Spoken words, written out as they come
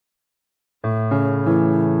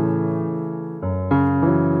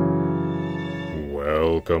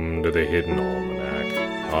Welcome to the Hidden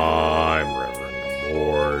Almanac. I'm Reverend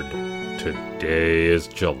Mord. Today is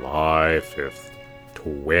July 5th,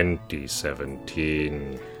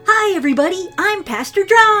 2017. Hi everybody, I'm Pastor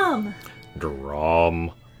Drom.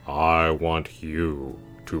 Drom, I want you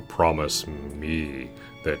to promise me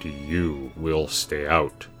that you will stay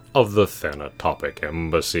out of the Thanatopic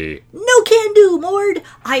Embassy. No can do, Mord.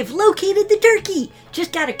 I've located the turkey.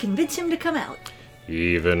 Just gotta convince him to come out.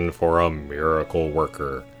 Even for a miracle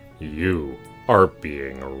worker, you are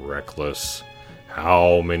being reckless.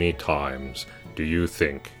 How many times do you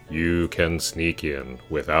think you can sneak in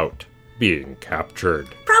without being captured?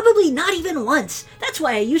 Probably not even once. That's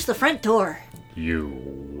why I use the front door. You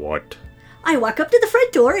what? I walk up to the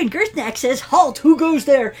front door and Girthnack says, "Halt, who goes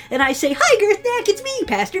there?" And I say, "Hi Girthnack, it's me,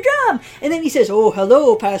 Pastor Drom." And then he says, "Oh,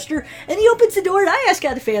 hello, Pastor." And he opens the door and I ask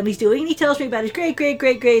how the family's doing. And he tells me about his great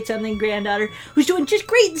something granddaughter who's doing just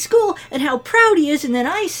great in school and how proud he is. And then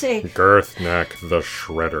I say, Girthnack the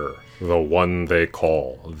Shredder, the one they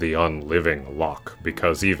call the Unliving Lock,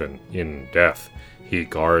 because even in death he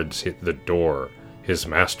guards the door his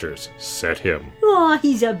masters set him. "Aw,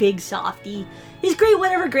 he's a big softy. His great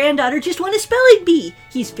whatever granddaughter just won a spelling bee.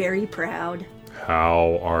 He's very proud."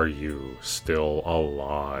 How are you still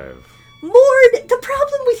alive? Mord, the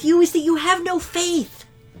problem with you is that you have no faith.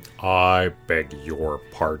 I beg your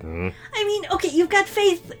pardon. I mean, okay, you've got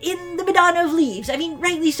faith in the Madonna of Leaves. I mean,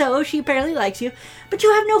 rightly so, she apparently likes you. But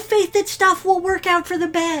you have no faith that stuff will work out for the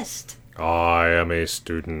best. I am a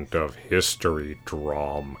student of history,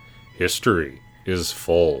 Drom. History is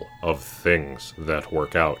full of things that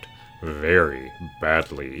work out very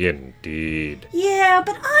badly indeed. Yeah,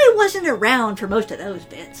 but I wasn't around for most of those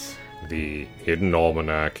bits. The Hidden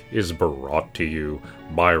Almanac is brought to you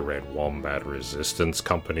by Red Wombat Resistance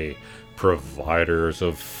Company, providers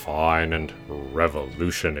of fine and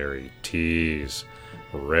revolutionary teas.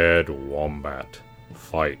 Red Wombat,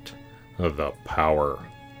 fight the power.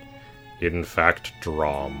 In fact,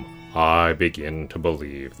 Drom, I begin to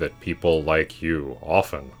believe that people like you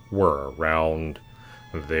often were around.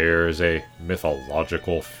 There's a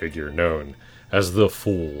mythological figure known as the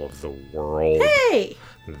Fool of the World. Hey!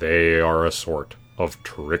 They are a sort of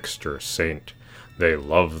trickster saint. They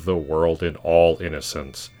love the world in all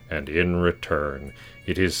innocence, and in return,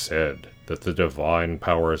 it is said that the divine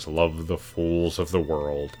powers love the fools of the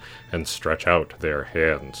world and stretch out their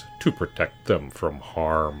hands to protect them from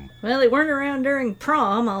harm. Well, they weren't around during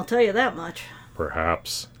prom, I'll tell you that much.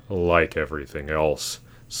 Perhaps, like everything else,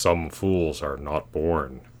 some fools are not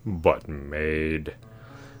born, but made.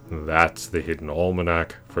 That's the Hidden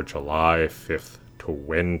Almanac for July 5th,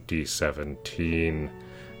 2017.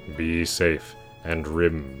 Be safe, and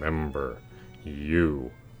remember,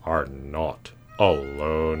 you are not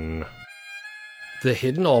alone. The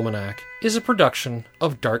Hidden Almanac is a production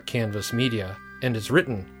of Dark Canvas Media and is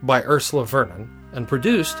written by Ursula Vernon and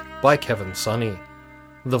produced by Kevin Sonney.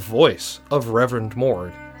 The voice of Reverend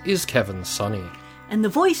Mord is Kevin Sonney. And the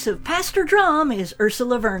voice of Pastor Drom is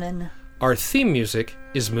Ursula Vernon. Our theme music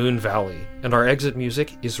is Moon Valley, and our exit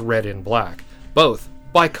music is Red in Black, both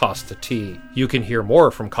by Costa T. You can hear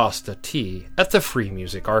more from Costa T at the Free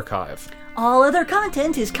Music Archive. All other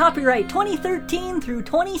content is copyright 2013 through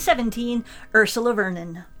 2017, Ursula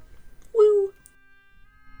Vernon.